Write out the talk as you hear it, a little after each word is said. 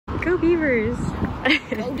Go Beavers!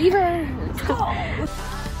 Go Beavers! Go!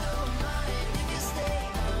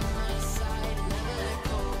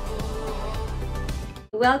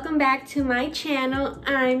 Welcome back to my channel.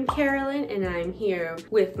 I'm Carolyn and I'm here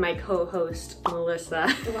with my co-host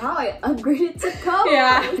Melissa. Wow, I upgraded to co-host.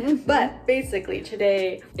 Yeah, but basically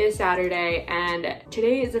today is Saturday and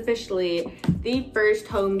today is officially the first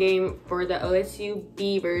home game for the OSU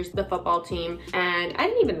Beavers, the football team. And I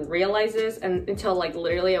didn't even realize this until like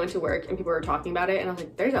literally I went to work and people were talking about it and I was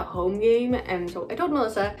like, there's a home game. And so I told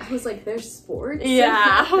Melissa. I was like, there's sports?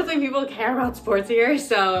 Yeah, I was like, people care about sports here.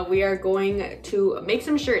 So we are going to make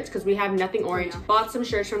some shirts because we have nothing orange. Bought some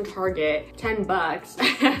shirts from Target, 10 bucks.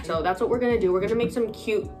 So that's what we're gonna do. We're gonna make some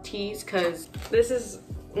cute tees because this is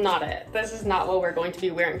not it. This is not what we're going to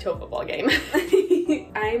be wearing to a football game.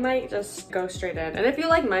 I might just go straight in. And if you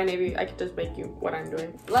like mine, maybe I could just make you what I'm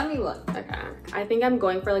doing. Let me look. Okay. I think I'm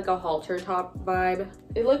going for like a halter top vibe.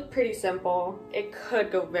 It looked pretty simple. It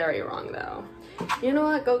could go very wrong though. You know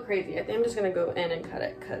what? Go crazy. I think I'm just gonna go in and cut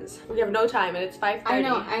it because we have no time and it's 5:30. I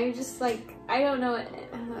know. I'm just like, I don't know.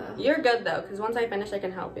 You're good though, because once I finish, I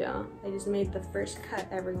can help you. I just made the first cut,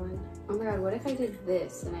 everyone. Oh my god, what if I did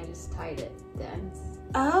this and I just tied it then?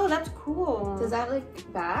 Oh, that's cool. Does that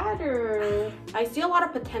look bad or? I see a lot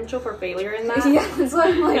of potential for failure in that. Yeah, that's why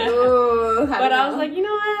I'm like, oh. But I was like, you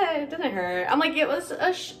know what? It doesn't hurt. I'm like, it was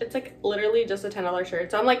it's like literally just a $10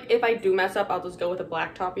 shirt. So I'm like, if I do mess up, I'll just go with a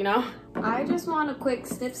black top, you know? I just want a quick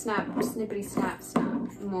snip, snap, snippity, snap, snap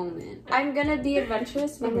moment. I'm gonna be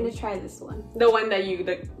adventurous and I'm gonna try this one. The one that you,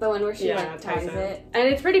 the one where she like ties it. And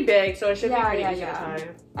it's pretty big, so it should be pretty easy to tie.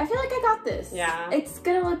 I feel like I got this. Yeah. It's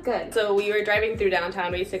gonna look good. So we were driving through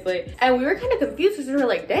downtown basically, and we were kind of confused because we were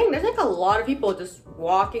like, dang, there's like a lot of people just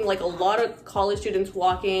walking, like a lot of college students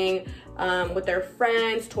walking with their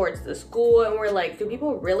friends towards the school. And we're like, do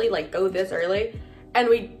people really like go this early? And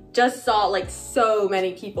we just saw like so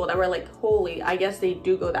many people that were like, holy, I guess they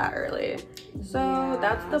do go that early. So yeah,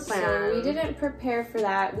 that's the plan. So we didn't prepare for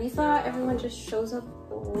that. We thought everyone just shows up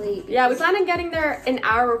late. Yeah, we planned on getting there an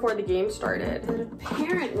hour before the game started. But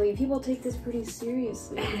apparently people take this pretty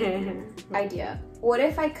seriously. Idea. What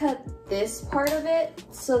if I cut this part of it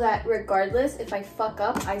so that regardless if I fuck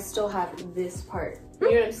up, I still have this part? You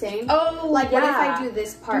know what I'm saying? Oh, like yeah. What if I do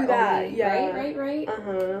this part only? Yeah. Right?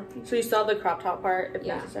 Uh-huh. So you still have the crop top part if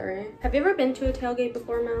necessary. Have you ever been to a tailgate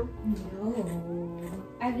before, Mel? No.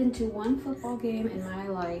 I've been to one football game in my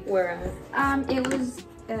life. Where at? It was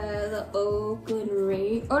the Oakland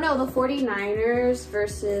Raiders. Oh no, the 49ers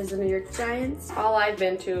versus the New York Giants. All I've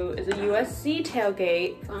been to is a USC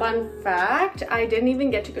tailgate. Fun fact, I didn't even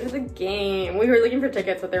get to go to the game. We were looking for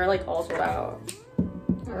tickets, but they were like all sold out.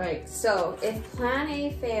 All right, so if plan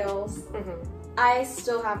A fails, I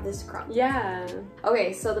still have this crop. Yeah.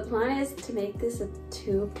 Okay, so the plan is to make this a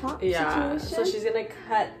tube top situation. So she's gonna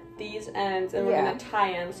cut these ends and we're gonna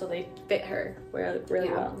tie in so they fit her really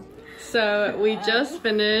well. So we just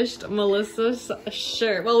finished Melissa's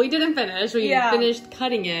shirt. Well, we didn't finish. We finished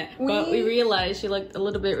cutting it, but we realized she looked a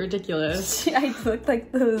little bit ridiculous. I looked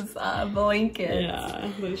like those blankets. Yeah,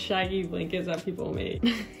 those shaggy blankets that people make.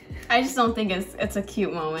 I just don't think it's a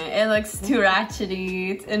cute moment. It looks too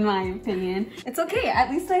ratchety, in my opinion. It's okay, at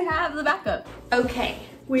least I have the backup. Okay,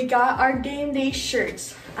 we got our game day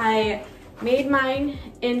shirts. I made mine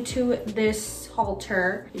into this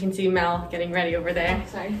halter. You can see Mel getting ready over there. Oh,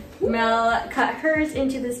 sorry. Mel cut hers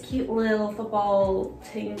into this cute little football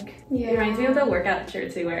tank. Yeah. It reminds me of the workout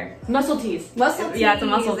shirts we wear. Muscle tees. Muscle tees. Yeah, it's a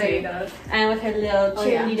muscle tee. And with her little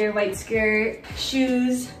cheerleader white skirt,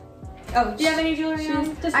 shoes. Oh, do you have any jewelry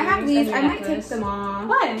on? I have these. I might take them off.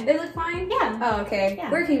 What? They look fine? Yeah. Oh, okay.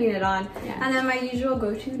 Yeah. We're keeping it on. Yeah. And then my usual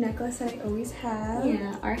go-to necklace I always have.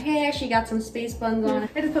 Yeah. Our hair, she got some space buns on.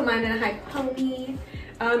 I just put mine in a high pony.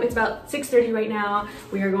 It's about 6:30 right now.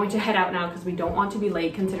 We are going to head out now because we don't want to be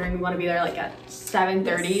late considering we want to be there like at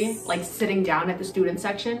 7:30, like sitting down at the student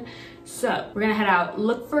section. So we're gonna head out,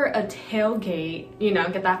 look for a tailgate, you know,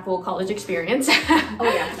 get that full college experience. Oh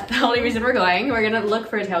yeah. That's the only reason we're going. We're gonna look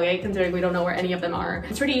for a tailgate considering we don't know where any of them are.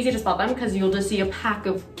 It's pretty easy to spot them because you'll just see a pack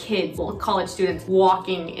of kids, well, college students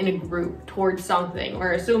walking in a group towards something.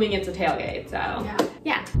 We're assuming it's a tailgate, so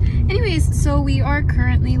yeah. Anyways, so we are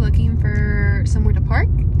currently looking for somewhere to park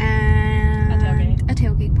and a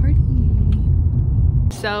tailgate party.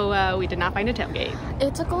 So we did not find a tailgate.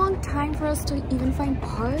 It took a long time for us to even find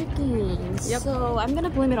parking. Yep. So I'm gonna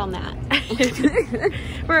blame it on that.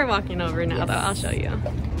 We're walking over now though, I'll show you.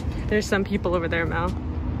 There's some people over there, Mel.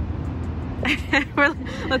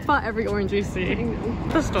 Let's spot every orange we see.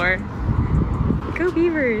 The store. Go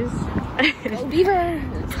Beavers! Go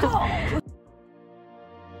Beavers! Go!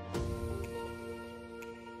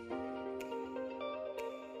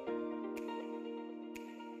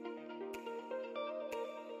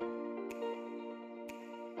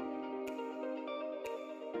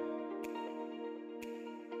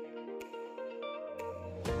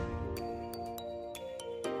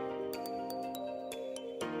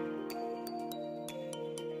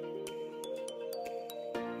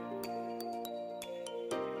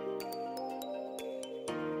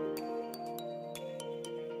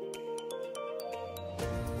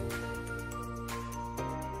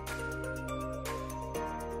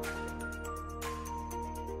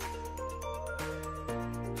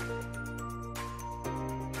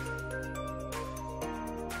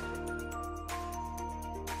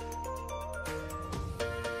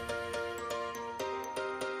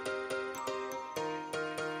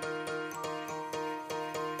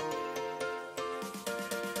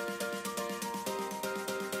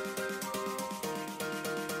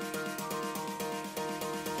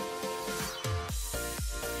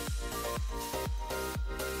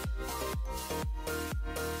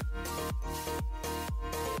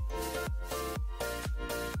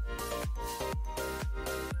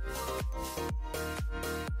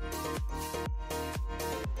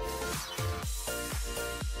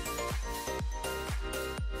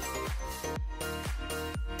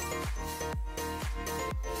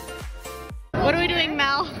 What are we doing,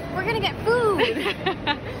 Mel? We're gonna get food.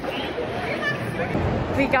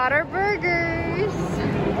 We got our burgers.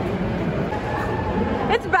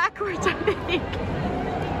 It's backwards, I think.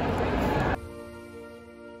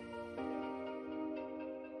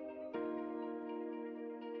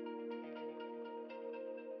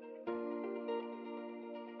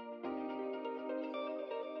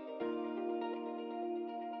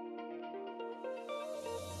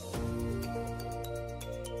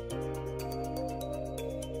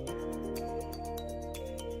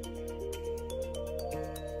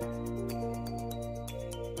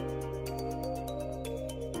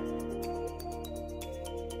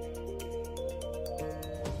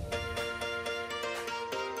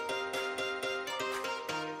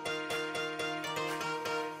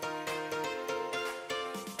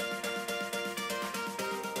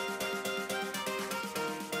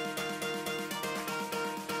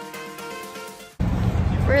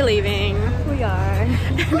 We're leaving. We are.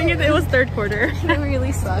 I think it was third quarter. They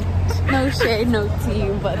really sucked. No shade, no tea,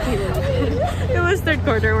 but they really did. It was third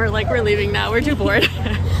quarter. We're leaving now. We're too bored.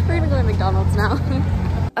 We're gonna go to McDonald's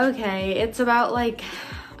now. Okay, it's about like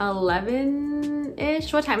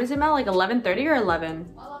 11-ish. What time is it, Mel? Like 11:30 or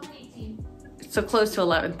 11? 11:18. So close to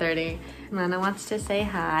 11:30. Mana wants to say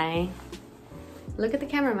hi. Look at the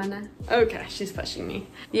camera, Mana. Okay, she's pushing me.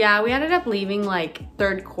 Yeah, we ended up leaving like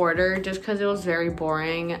third quarter just because it was very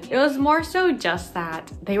boring. It was more so just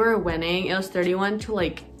that they were winning. It was 31 to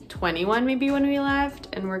like 21 maybe when we left,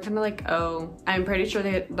 and we're kind of like, oh, I'm pretty sure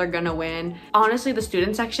they're gonna win. Honestly, the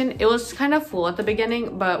student section, it was kind of full at the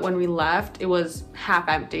beginning, but when we left, it was half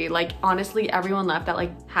empty. Like honestly, everyone left at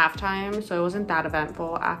like halftime, so it wasn't that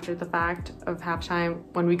eventful after the fact of halftime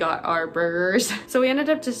when we got our burgers. So we ended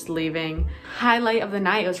up just leaving. Highlight of the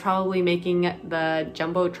night was probably making the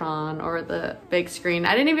Jumbotron or the big screen.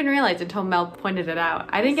 I didn't even realize until Mel pointed it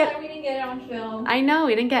out. We didn't get it on film. I know,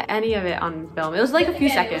 we didn't get any of it on film. It was like a few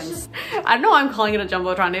seconds. I don't know why I'm calling it a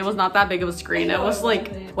Jumbotron. It was not that big of a screen. It was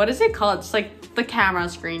like, what is it called? It's like the camera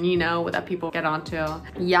screen, you know, that people get onto.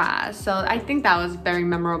 Yeah, so I think that was very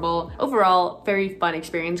memorable. Overall, very fun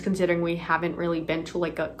experience considering we haven't really been to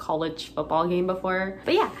like a college football game before.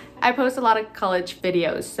 But yeah, I post a lot of college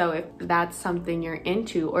videos, so if that's something you're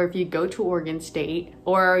into, or if you go to Oregon State,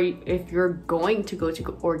 or if you're going to go to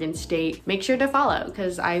Oregon State, make sure to follow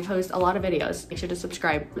because I post a lot of videos. Make sure to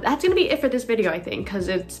subscribe. That's gonna be it for this video, I think, because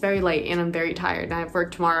it's very late and I'm very tired and I have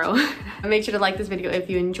work tomorrow. Make sure to like this video if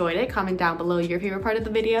you enjoyed it. Comment down below your favorite part of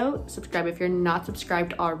the video. Subscribe if you're not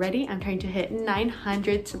subscribed already. I'm trying to hit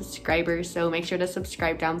 900 subscribers, so make sure to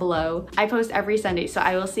subscribe down below. I post every Sunday, so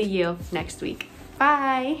I will see you next week.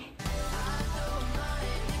 Bye!